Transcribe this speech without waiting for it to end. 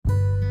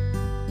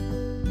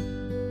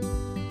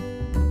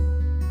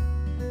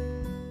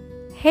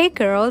Hey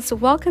girls,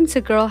 welcome to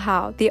Girl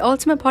How, the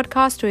ultimate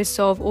podcast to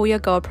solve all your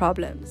girl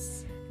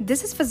problems.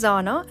 This is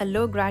Fazana, a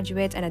law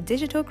graduate and a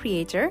digital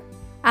creator.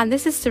 And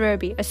this is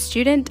Sarobi, a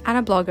student and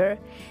a blogger.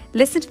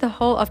 Listen to the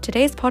whole of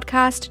today's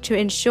podcast to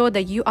ensure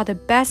that you are the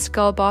best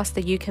girl boss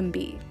that you can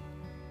be.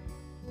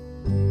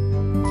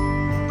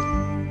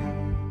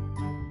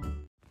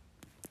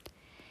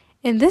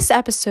 In this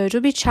episode,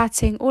 we'll be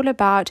chatting all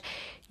about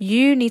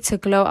you need to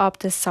glow up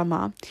this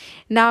summer.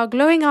 Now,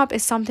 glowing up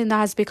is something that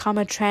has become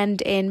a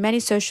trend in many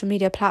social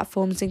media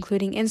platforms,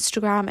 including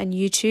Instagram and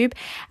YouTube.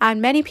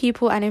 And many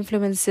people and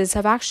influencers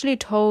have actually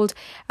told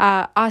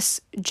us,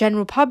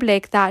 general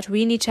public, that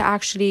we need to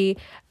actually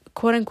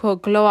quote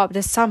unquote glow up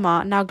this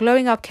summer. Now,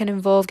 glowing up can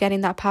involve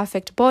getting that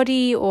perfect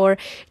body or,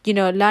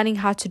 learning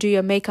how to do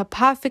your makeup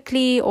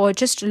perfectly or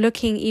just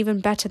looking even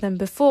better than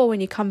before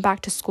when you come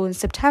back to school in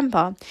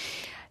September.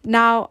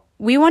 Now,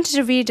 we wanted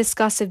to really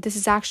discuss if this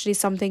is actually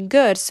something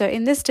good. So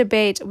in this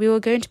debate, we were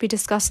going to be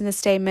discussing the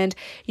statement,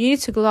 you need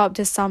to glow up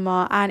this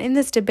summer. And in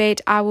this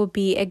debate, I will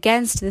be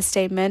against the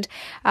statement,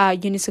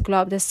 you need to glow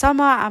up this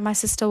summer. And my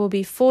sister will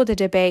be for the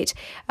debate,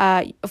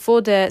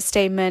 for the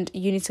statement,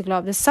 you need to glow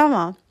up this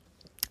summer.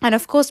 And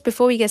of course,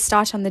 before we get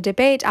started on the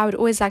debate, I would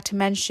always like to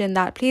mention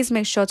that please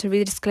make sure to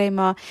read the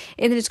disclaimer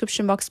in the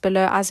description box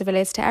below as it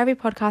relates to every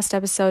podcast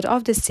episode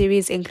of this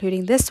series,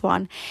 including this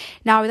one.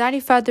 Now, without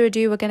any further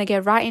ado, we're going to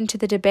get right into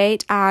the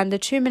debate, and the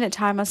 2-minute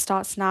timer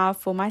starts now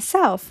for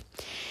myself.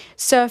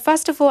 So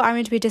first of all, I'm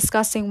going to be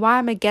discussing why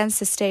I'm against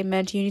the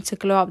statement, you need to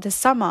glow up this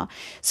summer.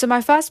 So my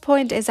first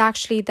point is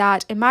actually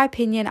that, in my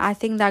opinion, I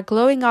think that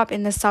glowing up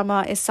in the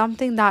summer is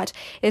something that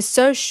is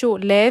so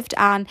short-lived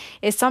and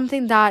is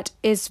something that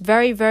is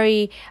very,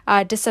 very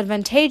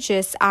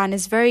disadvantageous and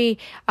is very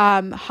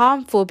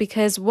harmful,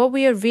 because what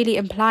we are really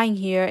implying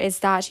here is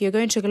that you're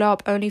going to glow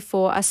up only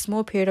for a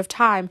small period of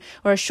time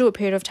or a short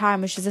period of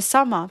time, which is the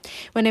summer.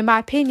 When in my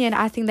opinion,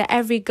 I think that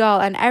every girl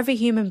and every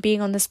human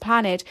being on this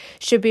planet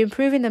should be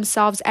improving themselves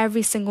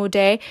every single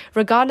day,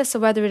 regardless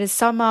of whether it is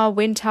summer,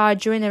 winter,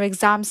 during their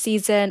exam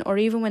season, or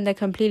even when they're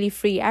completely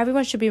free.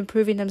 Everyone should be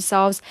improving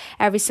themselves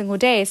every single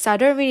day. So I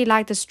don't really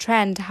like this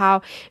trend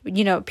how,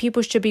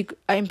 people should be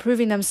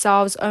improving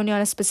themselves only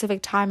on a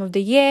specific time of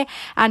the year.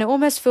 And it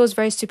almost feels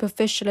very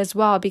superficial as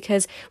well,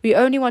 because we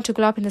only want to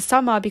glow up in the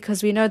summer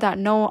because we know that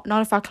none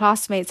of our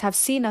classmates have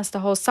seen us the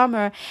whole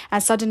summer.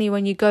 And suddenly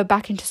when you go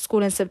back into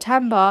school in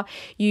September,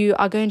 you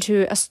are going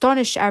to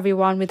astonish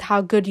everyone with how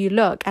good you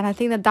look. And I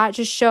think that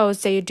just shows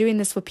that you're doing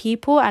this for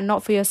people and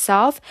not for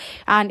yourself.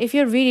 And if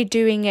you're really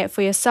doing it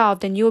for yourself,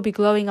 then you'll be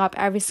glowing up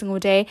every single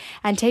day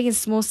and taking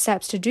small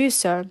steps to do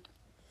so.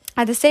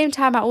 At the same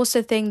time, I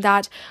also think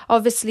that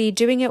obviously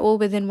doing it all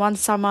within one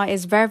summer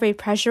is very, very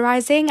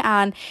pressurizing.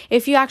 And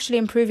if you actually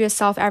improve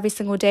yourself every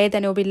single day,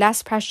 then it will be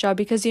less pressure,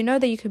 because you know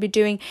that you could be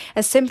doing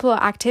a simple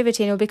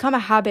activity and it will become a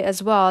habit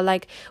as well.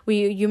 Like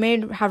you may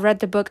have read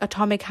the book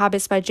Atomic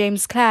Habits by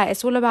James Clear.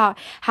 It's all about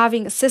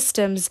having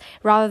systems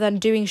rather than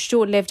doing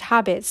short-lived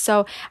habits.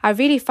 So I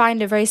really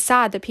find it very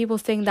sad that people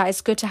think that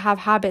it's good to have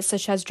habits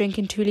such as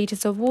drinking 2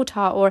 liters of water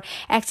or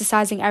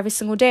exercising every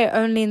single day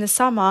only in the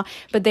summer,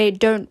 but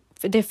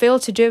they fail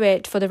to do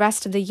it for the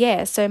rest of the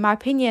year. So in my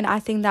opinion, I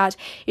think that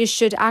it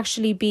should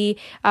actually be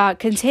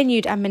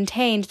continued and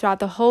maintained throughout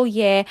the whole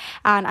year.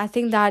 And I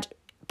think that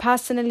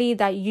personally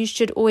that you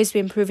should always be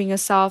improving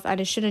yourself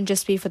and it shouldn't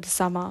just be for the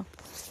summer.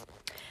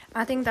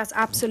 I think that's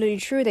absolutely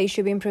true that you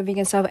should be improving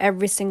yourself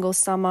every single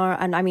summer,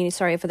 and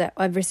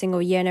every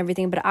single year and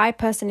everything. But I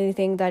personally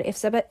think that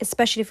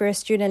especially if you're a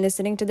student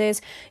listening to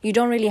this, you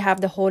don't really have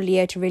the whole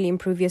year to really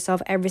improve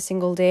yourself every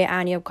single day,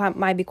 and you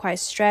might be quite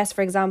stressed.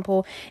 For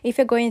example, if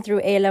you're going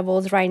through A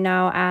levels right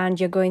now and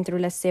you're going through,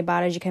 let's say,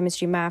 biology,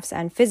 chemistry, maths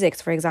and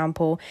physics, for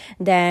example,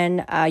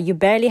 then you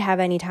barely have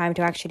any time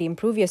to actually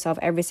improve yourself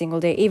every single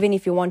day. Even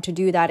if you want to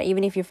do that,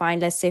 even if you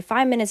find, let's say,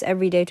 5 minutes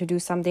every day to do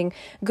something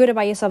good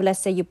about yourself,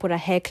 let's say you put a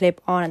hair clip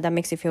on and that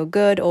makes you feel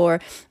good, or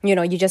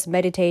you just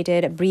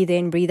meditated, breathe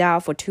in, breathe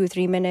out for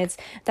 2-3 minutes,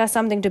 that's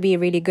something to be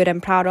really good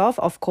and proud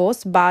of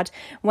course. But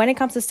when it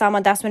comes to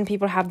summer, that's when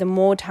people have the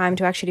more time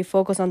to actually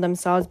focus on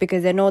themselves,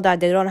 because they know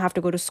that they don't have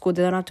to go to school,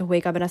 they don't have to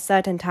wake up at a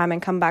certain time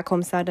and come back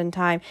home certain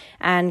time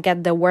and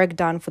get the work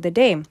done for the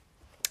day.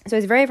 So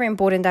it's very, very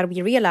important that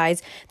we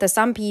realize that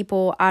some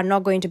people are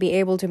not going to be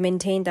able to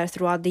maintain that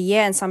throughout the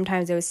year, and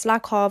sometimes they will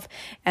slack off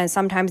and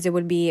sometimes they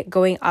will be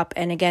going up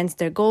and against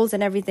their goals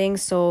and everything.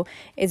 So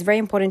it's very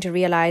important to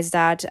realize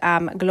that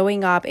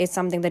glowing up is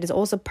something that is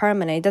also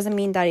permanent. It doesn't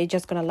mean that it's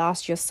just going to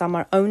last your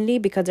summer only,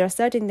 because there are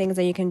certain things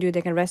that you can do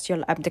that can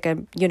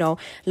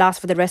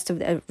last for the rest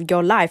of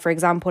your life. For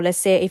example, let's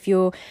say if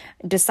you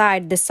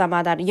decide this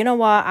summer that,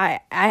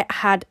 I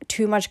had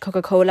too much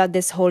Coca-Cola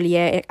this whole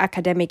year,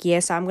 academic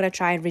year, so I'm going to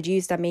try and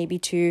reduce that maybe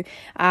to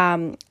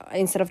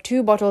instead of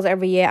 2 bottles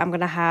every year, I'm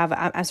gonna have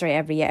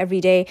every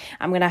day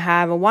I'm gonna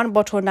have 1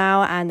 bottle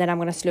now, and then I'm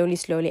gonna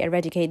slowly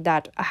eradicate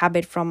that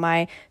habit from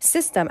my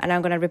system, and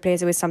I'm gonna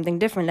replace it with something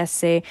different. Let's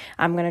say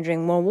I'm gonna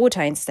drink more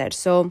water instead.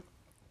 So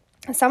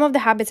some of the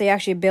habits that you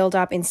actually build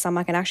up in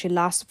summer can actually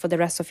last for the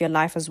rest of your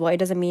life as well. It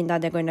doesn't mean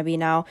that they're going to be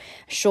now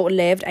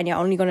short-lived and you're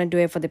only going to do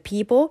it for the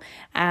people.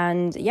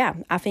 And yeah,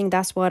 I think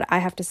that's what I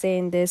have to say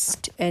in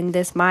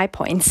this my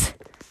points.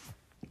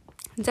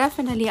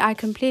 Definitely, I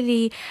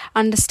completely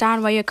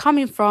understand where you're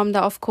coming from,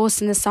 that of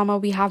course in the summer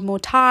we have more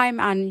time,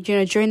 and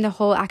during the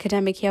whole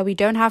academic year we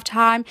don't have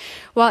time.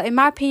 Well, in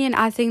my opinion,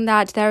 I think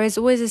that there is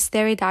always this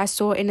theory that I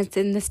saw in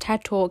this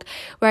TED talk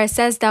where it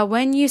says that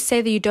when you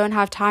say that you don't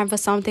have time for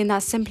something,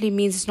 that simply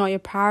means it's not your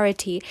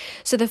priority.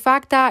 So the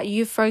fact that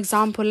you, for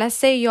example, let's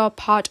say your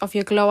part of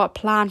your glow up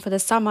plan for the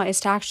summer is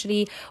to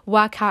actually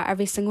work out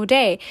every single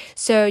day.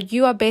 So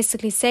you are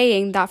basically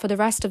saying that for the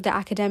rest of the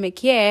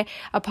academic year,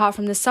 apart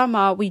from the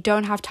summer, we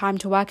don't have time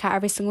to work out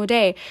every single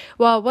day.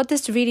 Well, what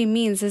this really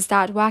means is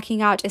that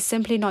working out is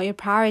simply not your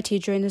priority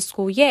during the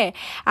school year,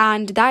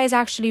 and that is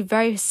actually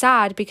very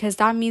sad, because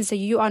that means that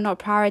you are not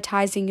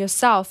prioritizing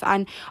yourself.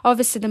 And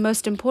obviously the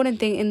most important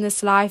thing in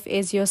this life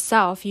is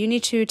yourself. You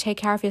need to take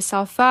care of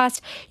yourself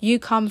first. You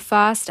come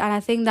first. And I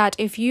think that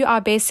if you are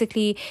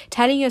basically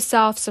telling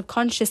yourself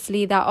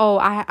subconsciously that, oh,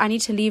 I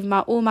need to leave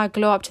all my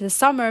glow up to the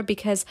summer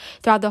because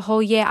throughout the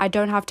whole year I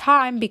don't have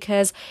time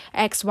because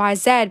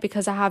XYZ,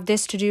 because I have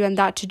this to do and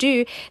that to do,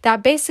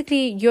 that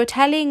basically you're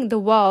telling the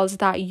world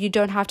that you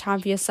don't have time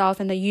for yourself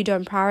and that you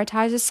don't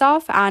prioritize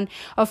yourself. And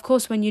of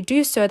course, when you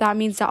do so, that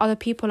means that other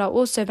people are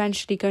also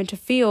eventually going to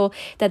feel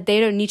that they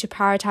don't need to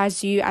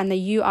prioritize you and that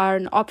you are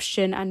an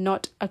option and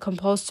not a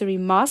compulsory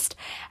must.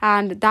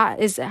 And that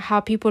is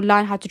how people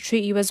learn how to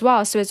treat you as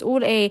well. So it's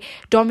all a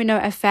domino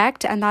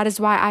effect. And that is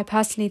why I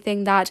personally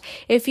think that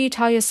if you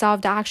tell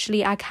yourself that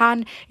actually I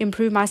can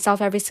improve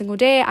myself every single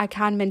day, I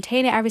can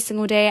maintain it every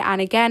single day.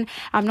 And again,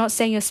 I'm not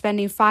saying you're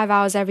spending 5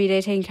 hours every day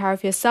taking care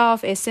of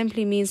yourself. It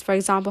simply means, for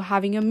example,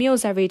 having your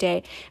meals every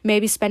day,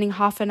 maybe spending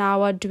half an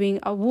hour doing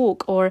a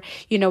walk, or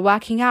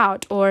working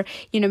out, or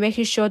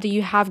making sure that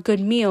you have good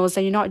meals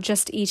and you're not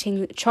just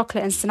eating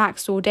chocolate and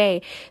snacks all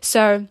day.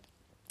 So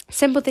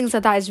simple things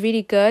like that is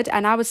really good.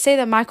 And I would say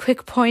that my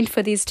quick point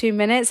for these 2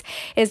 minutes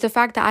is the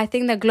fact that I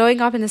think that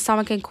glowing up in the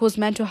summer can cause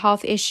mental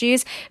health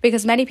issues,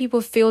 because many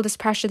people feel this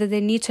pressure that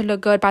they need to look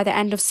good by the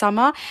end of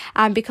summer.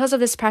 And because of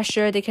this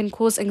pressure, they can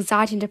cause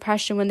anxiety and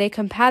depression when they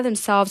compare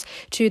themselves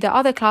to the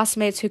other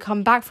classmates who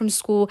come back from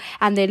school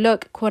and they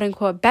look quote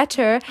unquote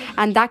better.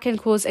 And that can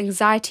cause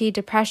anxiety,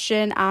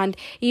 depression, and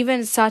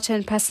even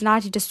certain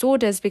personality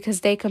disorders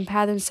because they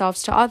compare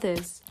themselves to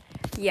others.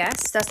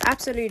 Yes, that's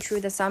absolutely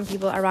true, that some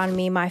people around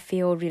me might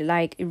feel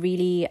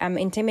really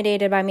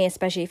intimidated by me,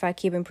 especially if I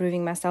keep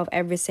improving myself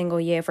every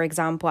single year. For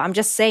example, I'm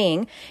just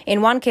saying,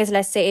 in one case,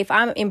 let's say if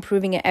I'm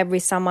improving it every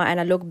summer and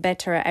I look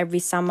better every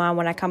summer,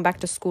 when I come back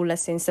to school,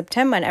 let's say in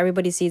September, and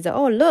everybody sees that,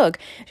 oh look,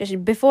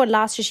 before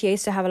last year she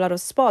used to have a lot of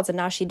spots and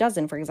now she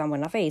doesn't, for example,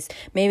 in her face.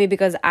 Maybe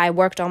because I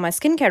worked on my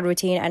skincare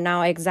routine and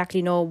now I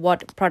exactly know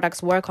what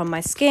products work on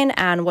my skin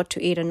and what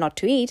to eat and not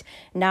to eat.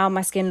 Now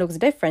my skin looks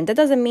different. That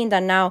doesn't mean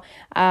that now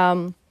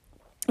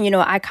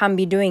I can't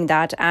be doing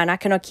that and I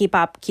cannot keep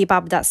up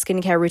that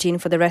skincare routine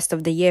for the rest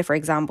of the year, for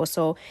example.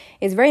 So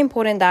it's very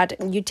important that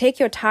you take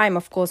your time,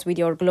 of course, with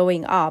your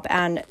glowing up.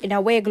 And in a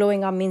way,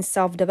 glowing up means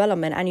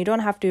self-development, and you don't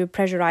have to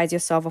pressurize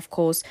yourself, of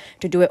course,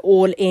 to do it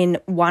all in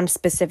one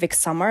specific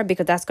summer,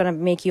 because that's going to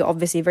make you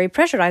obviously very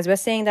pressurized. We're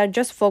saying that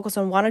just focus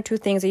on 1 or 2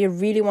 things that you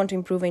really want to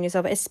improve in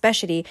yourself,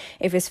 especially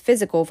if it's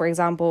physical. For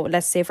example,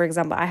 let's say, for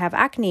example, I have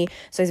acne,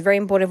 so it's very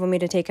important for me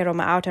to take care of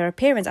my outer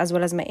appearance as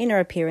well as my inner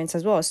appearance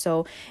as well.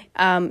 So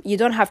you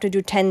don't have to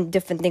do 10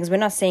 different things. We're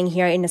not saying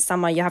here in the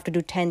summer you have to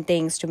do 10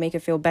 things to make you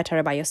feel better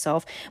about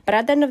yourself. But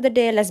at the end of the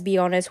day, let's be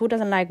honest, who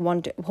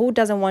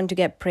doesn't want to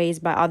get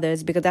praised by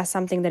others? Because that's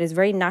something that is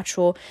very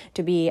natural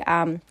to be,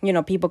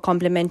 people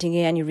complimenting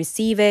you and you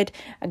receive it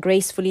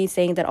gracefully,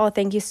 saying that, oh,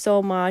 thank you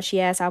so much.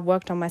 Yes, I've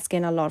worked on my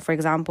skin a lot, for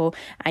example.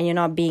 And you're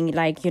not being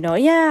like,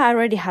 yeah, I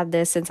already had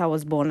this since I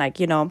was born,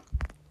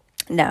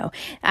 no.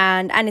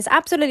 And it's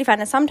absolutely fine.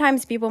 And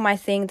sometimes people might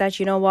think that,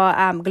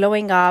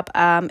 glowing up,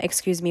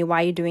 excuse me,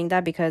 why are you doing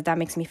that? Because that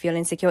makes me feel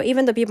insecure.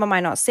 Even though people might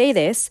not say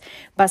this,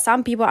 but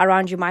some people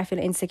around you might feel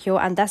insecure,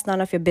 and that's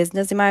none of your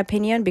business, in my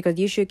opinion, because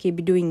you should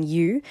keep doing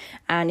you.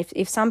 And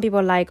if some people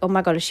are like, oh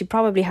my God, she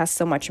probably has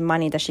so much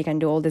money that she can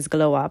do all this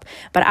glow up.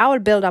 But I will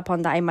build up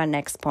on that in my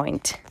next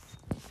point.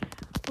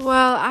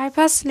 Well, I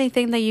personally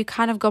think that you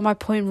kind of got my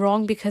point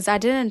wrong, because I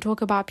didn't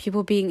talk about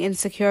people being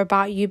insecure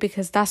about you,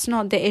 because that's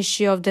not the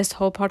issue of this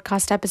whole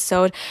podcast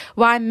episode.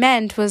 What I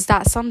meant was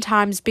that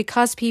sometimes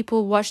because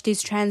people watch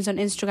these trends on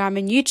Instagram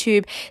and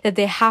YouTube that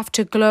they have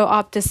to glow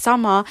up this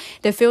summer,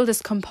 they feel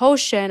this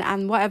compulsion,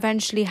 and what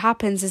eventually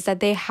happens is that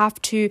they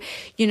have to,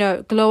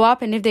 glow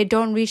up, and if they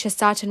don't reach a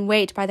certain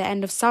weight by the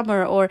end of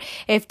summer, or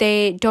if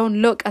they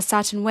don't look a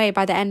certain way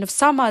by the end of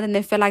summer, then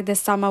they feel like this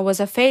summer was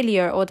a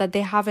failure, or that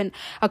they haven't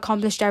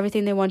accomplished accomplished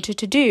everything they wanted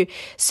to do.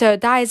 So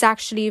that is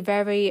actually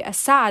very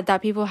sad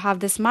that people have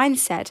this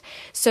mindset.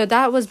 So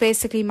that was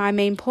basically my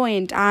main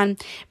point, and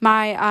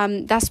my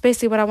that's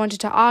basically what I wanted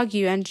to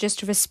argue and just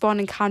to respond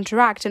and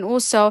counteract. And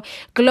also,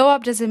 glow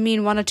up doesn't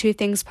mean 1 or 2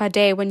 things per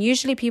day. When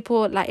usually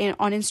people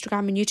on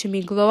Instagram and YouTube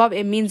mean glow up,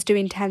 it means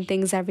doing 10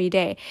 things every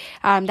day.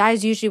 That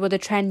is usually what the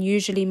trend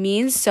usually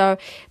means. So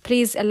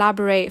please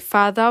elaborate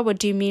further. What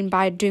do you mean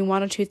by doing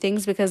 1 or 2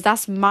 things? Because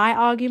that's my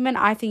argument.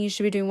 I think you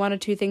should be doing 1 or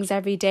 2 things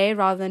every day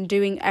rather than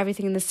doing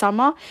everything in the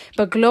summer.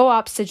 But glow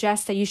up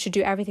suggests that you should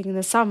do everything in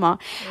the summer.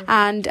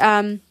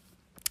 And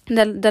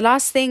the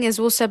last thing is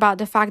also about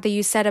the fact that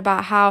you said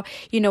about how,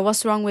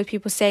 what's wrong with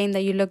people saying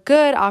that you look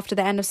good after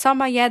the end of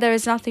summer. Yeah, there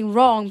is nothing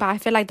wrong, but I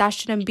feel like that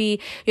shouldn't be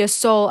your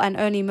sole and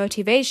only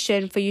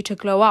motivation for you to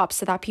glow up,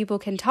 so that people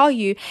can tell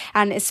you,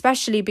 and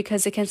especially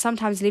because it can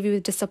sometimes leave you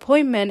with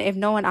disappointment if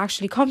no one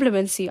actually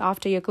compliments you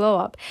after your glow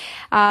up.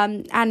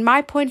 And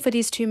my point for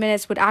these 2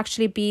 minutes would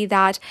actually be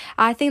that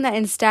I think that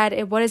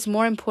instead what is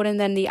more important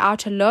than the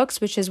outer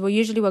looks, which is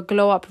usually what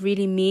glow up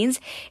really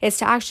means, is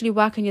to actually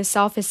work on your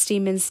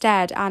self-esteem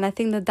instead. And I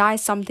think that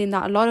is something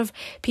that a lot of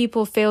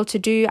people fail to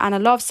do, and a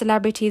lot of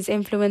celebrities,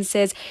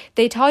 influencers,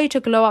 they tell you to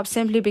glow up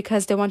simply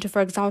because they want to,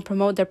 for example,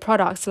 promote their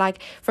products.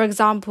 Like, for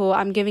example,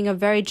 I'm giving a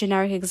very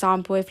generic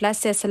example. If, let's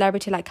say, a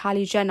celebrity like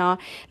Kylie Jenner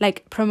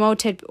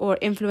promoted or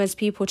influenced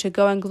people to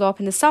go and glow up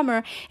in the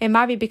summer, it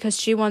might be because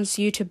she wants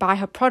you to buy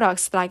her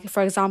products. Like,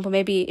 for example,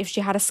 maybe if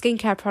she had a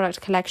skincare product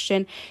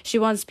collection, she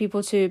wants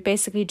people to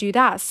basically do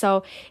that.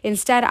 So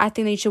instead, I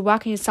think that you should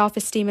work on your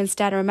self-esteem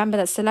instead, and remember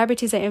that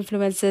celebrities and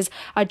influencers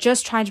are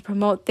just trying to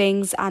promote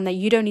things, and that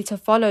you don't need to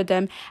follow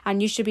them,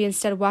 and you should be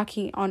instead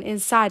working on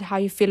inside how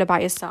you feel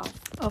about yourself.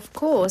 Of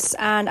course.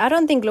 And I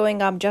don't think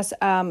glowing up just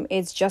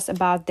it's just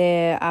about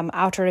the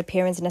outer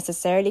appearance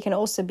necessarily. It can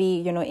also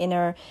be,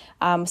 inner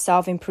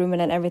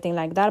self-improvement and everything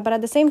like that. But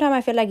at the same time,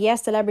 I feel like,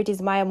 yes,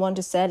 celebrities might want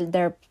to sell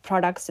their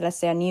products, let's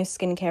say a new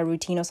skincare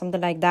routine or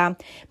something like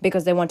that,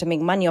 because they want to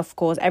make money. Of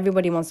course,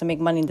 everybody wants to make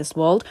money in this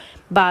world.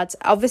 But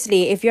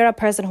obviously, if you're a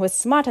person who is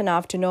smart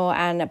enough to know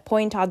and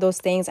point out those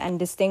things and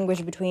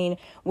distinguish between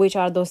which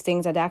are those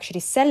things that they're actually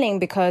selling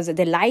because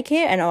they like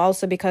it and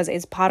also because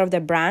it's part of their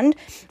brand,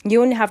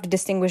 you only have to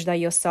distinguish that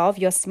yourself.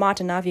 You're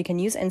smart enough. You can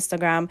use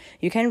Instagram.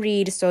 You can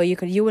read, so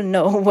you will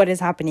know what is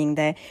happening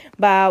there.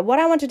 But what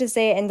I wanted to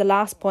say in the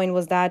last point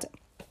was that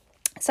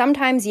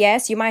sometimes,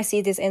 yes, you might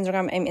see this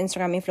Instagram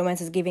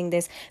influencers giving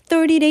this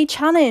 30-day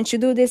challenge to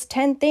do this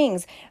 10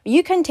 things.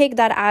 You can take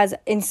that as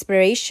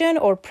inspiration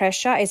or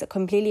pressure. Is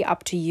completely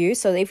up to you.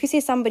 So if you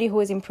see somebody who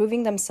is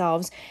improving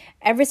themselves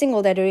every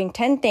single day, doing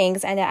 10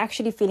 things, and they're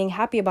actually feeling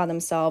happy about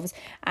themselves,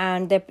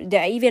 and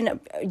they're even,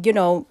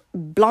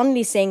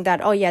 bluntly saying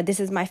that, oh yeah, this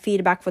is my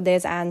feedback for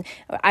this, and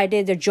I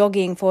did the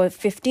jogging for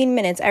 15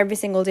 minutes every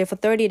single day for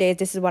 30 days.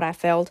 This is what I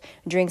felt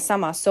during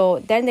summer. So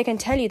then they can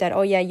tell you that,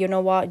 oh yeah, you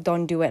know what,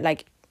 don't do it.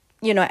 Like,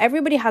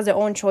 everybody has their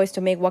own choice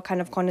to make what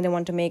kind of content they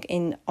want to make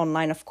in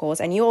online, of course.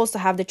 And you also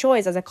have the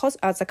choice as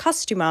a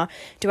customer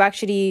to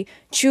actually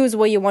choose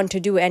what you want to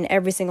do and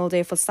every single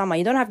day for summer.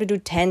 You don't have to do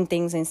 10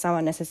 things in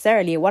summer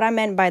necessarily. What I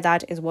meant by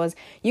that was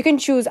you can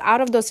choose out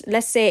of those.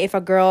 Let's say if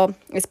a girl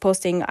is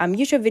posting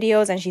YouTube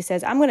videos and she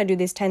says, I'm going to do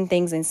these 10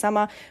 things in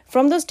summer.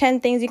 From those 10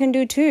 things, you can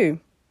do 2.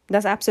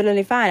 That's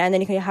absolutely fine. And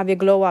then you can have your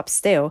glow up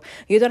still.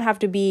 You don't have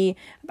to be,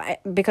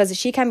 because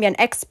she can be an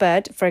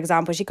expert, for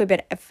example. She could be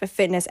a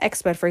fitness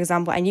expert, for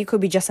example, and you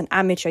could be just an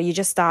amateur. You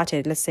just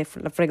started, let's say,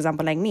 for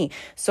example, like me.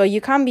 So you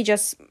can't be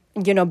just,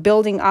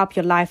 building up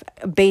your life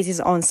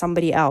basis on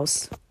somebody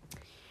else.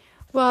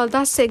 Well,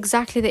 that's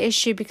exactly the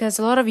issue, because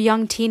a lot of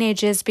young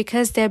teenagers,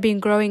 because they've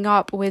been growing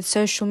up with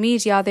social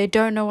media, they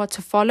don't know what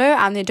to follow,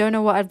 and they don't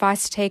know what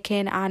advice to take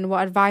in and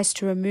what advice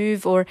to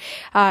remove or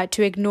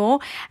to ignore.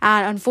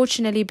 And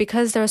unfortunately,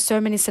 because there are so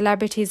many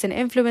celebrities and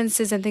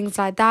influencers and things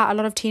like that, a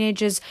lot of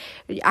teenagers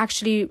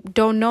actually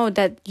don't know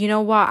that,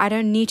 I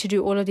don't need to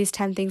do all of these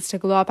 10 things to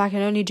glow up. I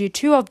can only do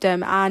 2 of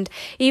them. And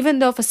even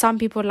though for some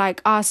people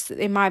like us,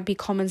 it might be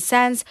common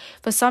sense,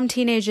 for some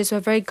teenagers who are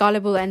very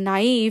gullible and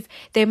naive,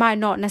 they might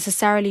not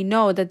necessarily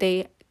know that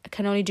they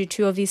can only do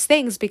 2 of these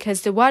things,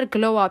 because the word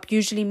glow up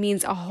usually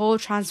means a whole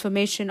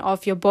transformation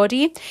of your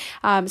body.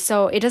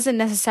 So it doesn't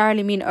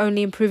necessarily mean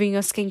only improving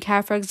your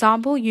skincare, for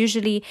example.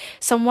 Usually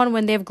someone,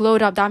 when they've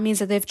glowed up, that means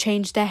that they've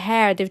changed their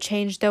hair, they've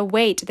changed their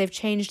weight, they've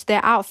changed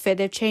their outfit,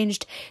 they've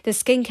changed their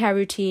skincare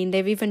routine,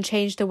 they've even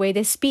changed the way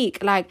they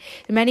speak. Like,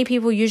 many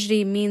people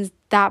usually means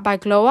that by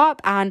glow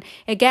up. And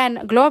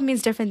again, glow up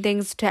means different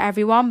things to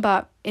everyone,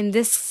 but in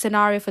this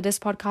scenario for this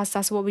podcast,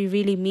 that's what we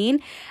really mean.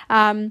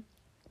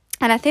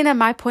 And I think that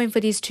my point for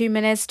these 2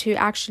 minutes to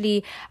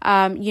actually,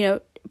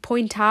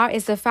 point out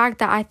is the fact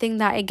that I think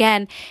that,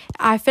 again,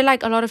 I feel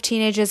like a lot of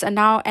teenagers are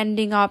now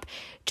ending up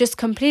just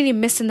completely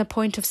missing the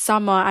point of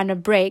summer and a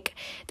break.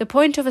 The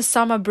point of a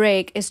summer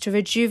break is to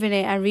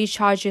rejuvenate and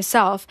recharge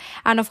yourself.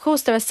 And of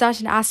course, there are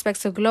certain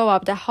aspects of glow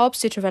up that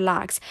helps you to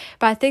relax.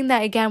 But I think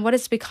that, again, what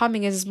it's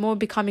becoming is more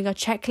becoming a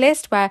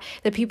checklist where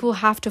the people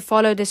have to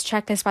follow this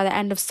checklist by the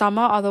end of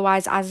summer.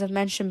 Otherwise, as I've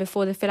mentioned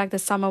before, they feel like the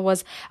summer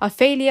was a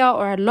failure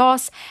or a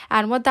loss.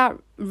 And what that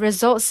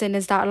results in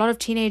is that a lot of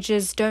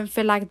teenagers don't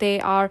feel like they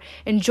are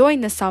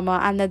enjoying the summer,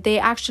 and that they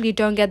actually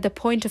don't get the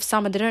point of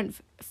summer. They don't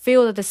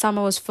feel that the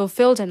summer was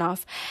fulfilled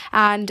enough.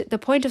 And the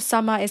point of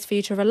summer is for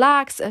you to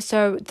relax.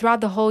 So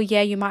throughout the whole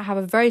year, you might have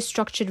a very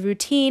structured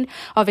routine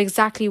of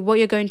exactly what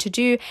you're going to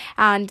do.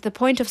 And the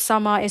point of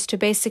summer is to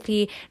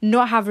basically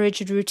not have a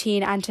rigid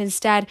routine and to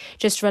instead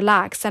just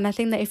relax. And I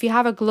think that if you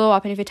have a glow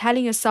up, and if you're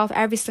telling yourself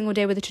every single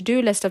day with a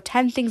to-do list of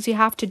 10 things you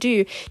have to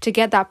do to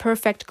get that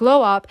perfect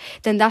glow up,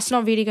 then that's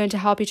not really going to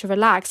help you to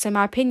relax. In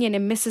my opinion, it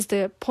misses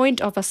the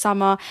point of a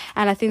summer.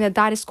 And I think that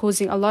that is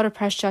causing a lot of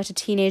pressure to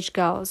teenage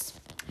girls.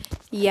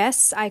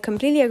 Yes, I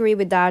completely agree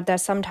with that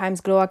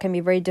sometimes glow up can be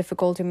very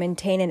difficult to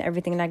maintain and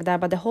everything like that.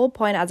 But the whole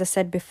point, as I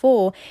said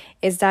before,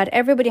 is that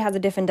everybody has a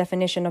different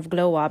definition of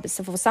glow up.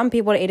 So for some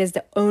people, it is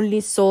the only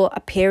sole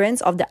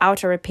appearance of the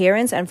outer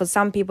appearance. And for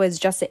some people, it's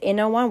just the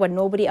inner one where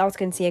nobody else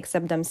can see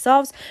except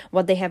themselves,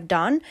 what they have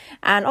done.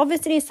 And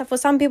obviously, for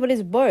some people,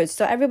 it's both.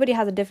 So everybody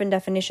has a different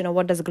definition of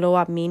what does glow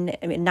up mean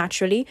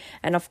naturally.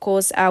 And of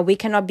course, we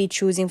cannot be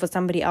choosing for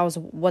somebody else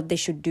what they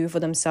should do for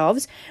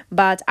themselves.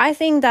 But I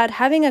think that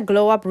having a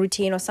glow up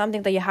routine or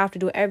something that you have to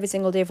do every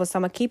single day for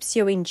summer keeps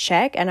you in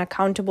check and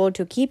accountable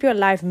to keep your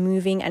life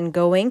moving and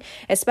going,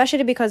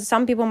 especially because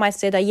some people might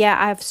say that, yeah,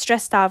 I've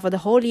stressed out for the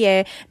whole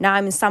year. Now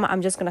I'm in summer,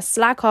 I'm just going to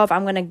slack off.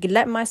 I'm going to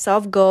let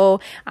myself go.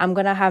 I'm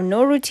going to have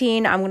no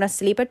routine. I'm going to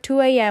sleep at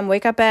 2 a.m.,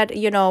 wake up at,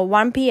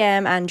 1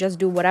 p.m. and just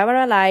do whatever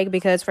I like.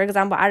 Because, for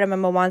example, I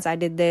remember once I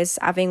did this.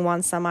 I think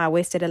one summer I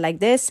wasted it like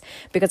this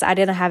because I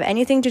didn't have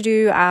anything to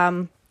do.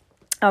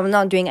 I'm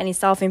not doing any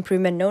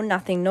self-improvement,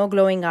 nothing, no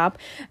glowing up.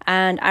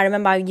 And I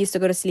remember I used to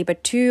go to sleep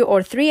at 2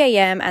 or 3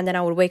 a.m. and then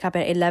I would wake up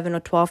at 11 or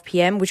 12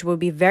 p.m., which would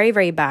be very,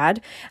 very bad.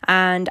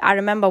 And I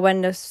remember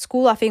when the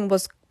school, I think,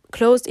 was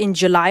closed in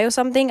July or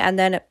something, and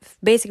then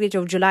basically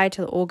till July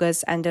till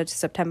August and till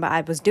September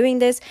I was doing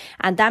this,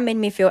 and that made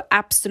me feel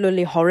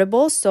absolutely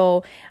horrible.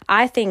 So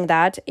I think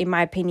that, in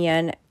my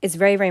opinion, it's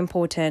very, very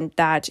important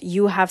that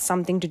you have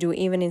something to do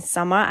even in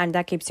summer, and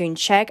that keeps you in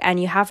check. And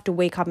you have to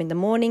wake up in the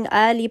morning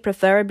early,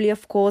 preferably,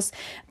 of course,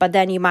 but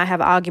then you might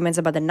have arguments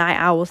about the night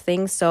owl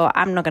thing, so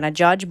I'm not gonna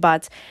judge.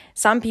 But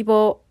some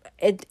people,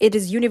 it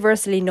is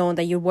universally known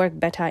that you work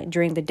better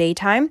during the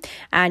daytime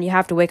and you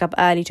have to wake up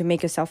early to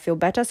make yourself feel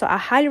better. So I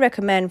highly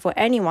recommend for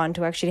anyone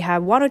to actually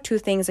have 1 or 2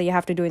 things that you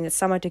have to do in the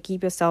summer to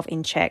keep yourself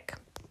in check.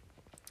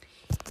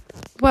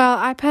 Well,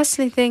 I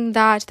personally think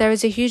that there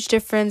is a huge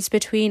difference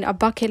between a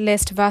bucket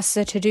list versus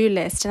a to-do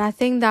list. And I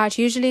think that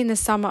usually in the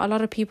summer, a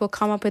lot of people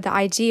come up with the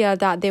idea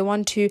that they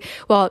want to,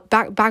 well,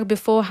 back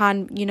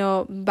beforehand,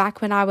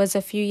 back when I was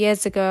a few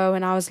years ago,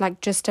 when I was like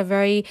just a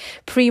very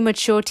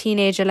premature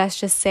teenager, let's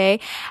just say,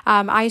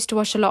 I used to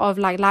watch a lot of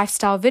like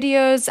lifestyle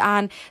videos,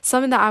 and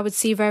something that I would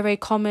see very, very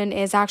common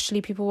is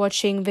actually people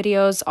watching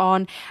videos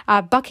on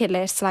bucket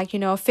lists, like,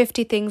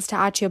 50 things to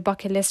add to your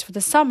bucket list for the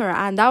summer.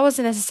 And that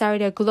wasn't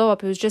necessarily a glow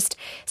up. It was just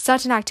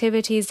certain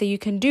activities that you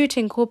can do to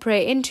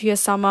incorporate into your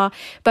summer,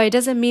 but it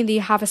doesn't mean that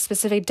you have a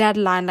specific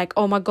deadline, like,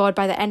 oh my god,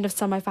 by the end of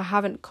summer, if I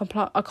haven't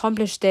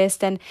accomplished this,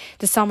 then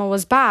the summer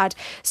was bad.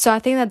 So I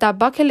think that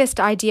bucket list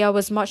idea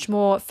was much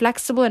more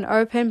flexible and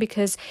open,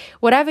 because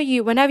whenever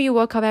you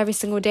woke up every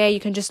single day, you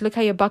can just look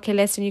at your bucket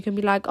list and you can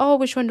be like, oh,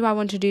 which one do I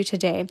want to do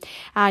today?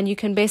 And you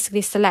can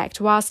basically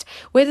select. Whilst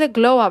with a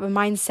glow up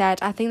mindset,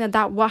 I think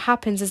that what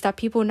happens is that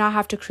people now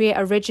have to create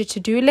a rigid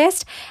to-do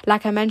list.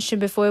 Like I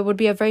mentioned before, it would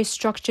be a very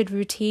structured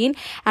routine,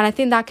 and I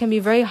think that can be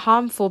very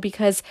harmful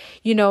because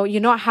you're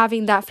not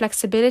having that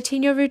flexibility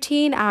in your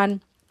routine, and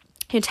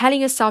you're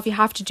telling yourself you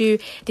have to do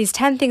these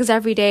 10 things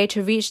every day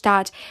to reach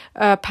that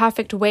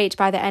perfect weight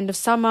by the end of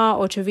summer,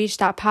 or to reach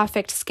that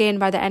perfect skin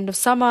by the end of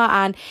summer.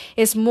 And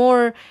it's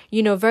more,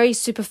 very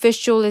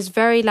superficial. It's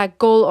very like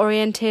goal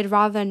oriented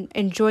rather than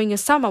enjoying your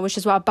summer, which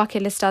is what a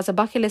bucket list does. A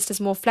bucket list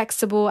is more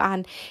flexible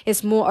and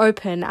it's more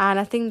open. And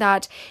I think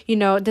that,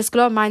 this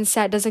glow up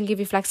mindset doesn't give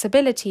you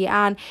flexibility.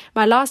 And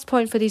my last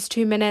point for these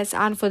 2 minutes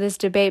and for this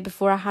debate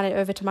before I hand it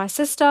over to my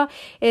sister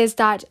is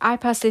that I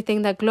personally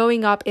think that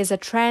glowing up is a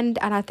trend.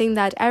 And I think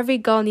that every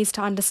girl needs to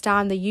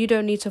understand that you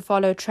don't need to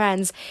follow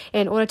trends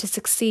in order to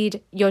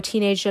succeed your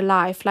teenager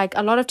life. Like,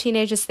 a lot of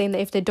teenagers think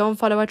that if they don't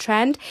follow a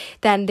trend,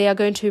 then they are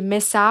going to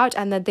miss out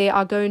and that they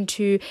are going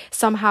to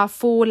somehow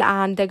fall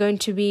and they're going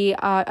to be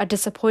a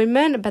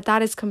disappointment. But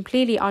that is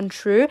completely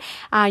untrue.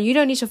 You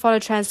don't need to follow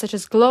trends such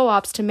as glow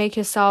ups to make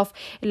yourself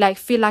like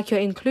feel like you're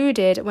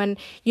included, when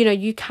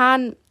you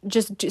can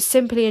just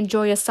simply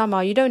enjoy your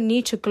summer. You don't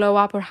need to glow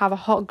up or have a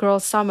hot girl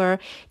summer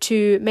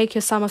to make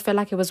your summer feel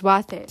like it was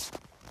worth it.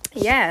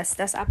 Yes,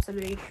 that's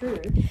absolutely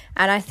true.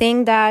 And I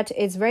think that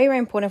it's very, very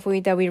important for you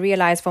that we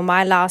realize, for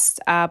my last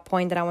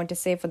point that I want to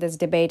say for this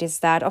debate, is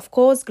that, of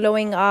course,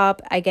 glowing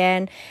up,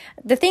 again,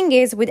 the thing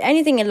is, with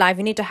anything in life,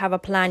 you need to have a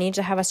plan, you need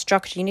to have a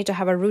structure, you need to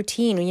have a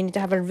routine, you need to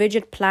have a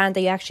rigid plan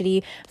that you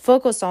actually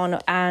focus on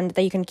and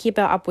that you can keep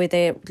up with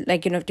it,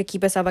 like, to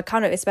keep yourself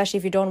accountable, especially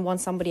if you don't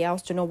want somebody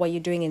else to know what you're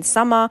doing in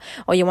summer,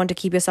 or you want to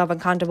keep yourself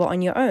accountable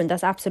on your own.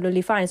 That's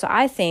absolutely fine. So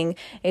I think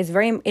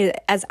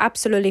it's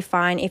absolutely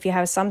fine if you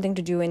have something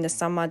to do in the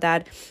summer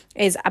that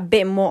is a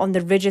bit more on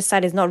the rigid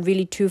side, is not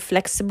really too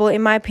flexible,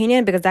 in my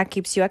opinion, because that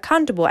keeps you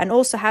accountable. And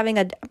also having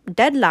a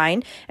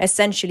deadline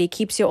essentially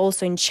keeps you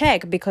also in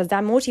check, because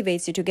that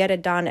motivates you to get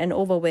it done and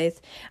over with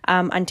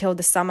until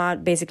the summer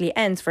basically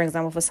ends. For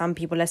example, for some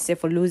people, let's say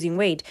for losing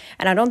weight.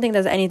 And I don't think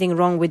there's anything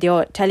wrong with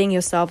your telling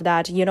yourself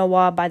that, you know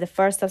what, by the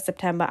 1st of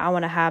September I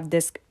want to have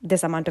this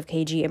amount of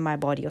kg in my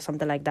body, or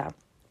something like that.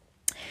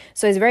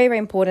 So it's very, very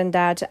important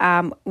that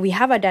we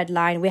have a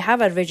deadline, we have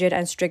a rigid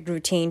and strict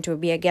routine to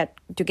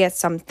get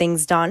some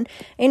things done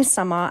in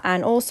summer.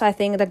 And also, I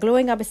think that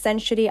glowing up,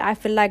 essentially, I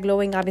feel like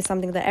glowing up is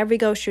something that every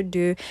girl should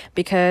do,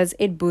 because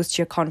it boosts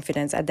your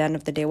confidence at the end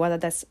of the day, whether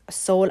that's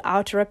soul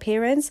outer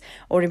appearance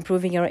or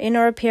improving your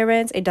inner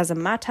appearance. It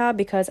doesn't matter,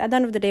 because at the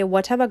end of the day,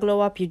 whatever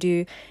glow up you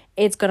do,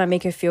 it's gonna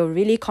make you feel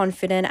really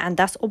confident, and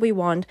that's what we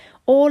want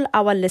all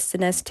our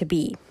listeners to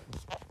be.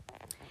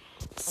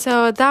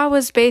 So that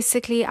was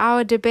basically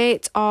our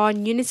debate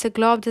on you need to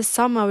glow up this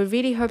summer. We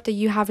really hope that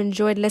you have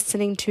enjoyed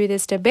listening to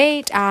this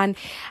debate, and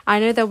I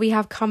know that we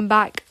have come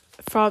back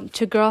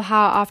to Girl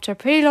How after a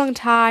pretty long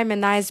time,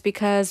 and that is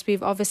because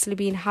we've obviously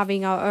been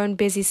having our own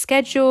busy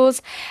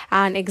schedules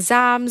and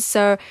exams.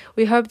 So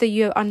we hope that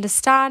you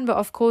understand. But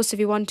of course, if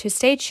you want to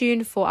stay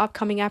tuned for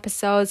upcoming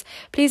episodes,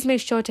 please make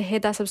sure to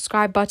hit that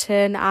subscribe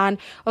button, and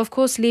of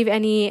course leave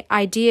any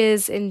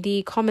ideas in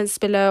the comments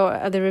below,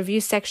 or the review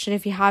section,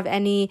 if you have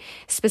any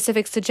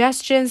specific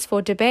suggestions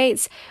for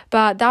debates.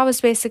 But that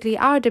was basically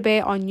our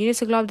debate on you need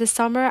to glow up this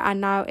summer,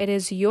 and now it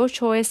is your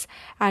choice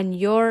and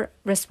your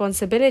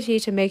responsibility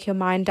to make your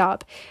mind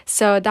up.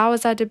 So that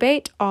was our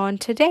debate on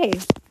today.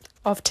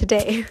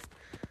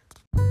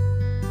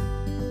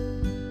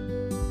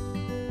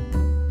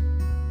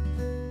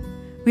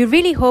 We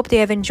really hope they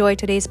have enjoyed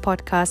today's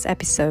podcast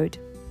episode.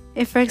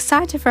 If you're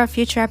excited for our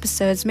future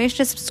episodes, make sure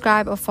to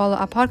subscribe or follow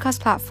our podcast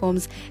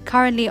platforms,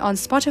 currently on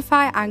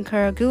Spotify,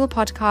 Anchor, Google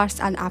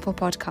Podcasts and Apple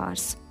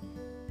Podcasts.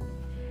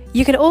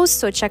 You can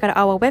also check out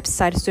our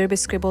website,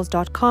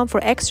 surbiscribbles.com,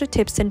 for extra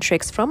tips and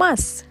tricks from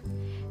us.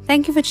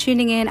 Thank you for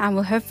tuning in, and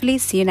we'll hopefully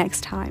see you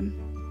next time.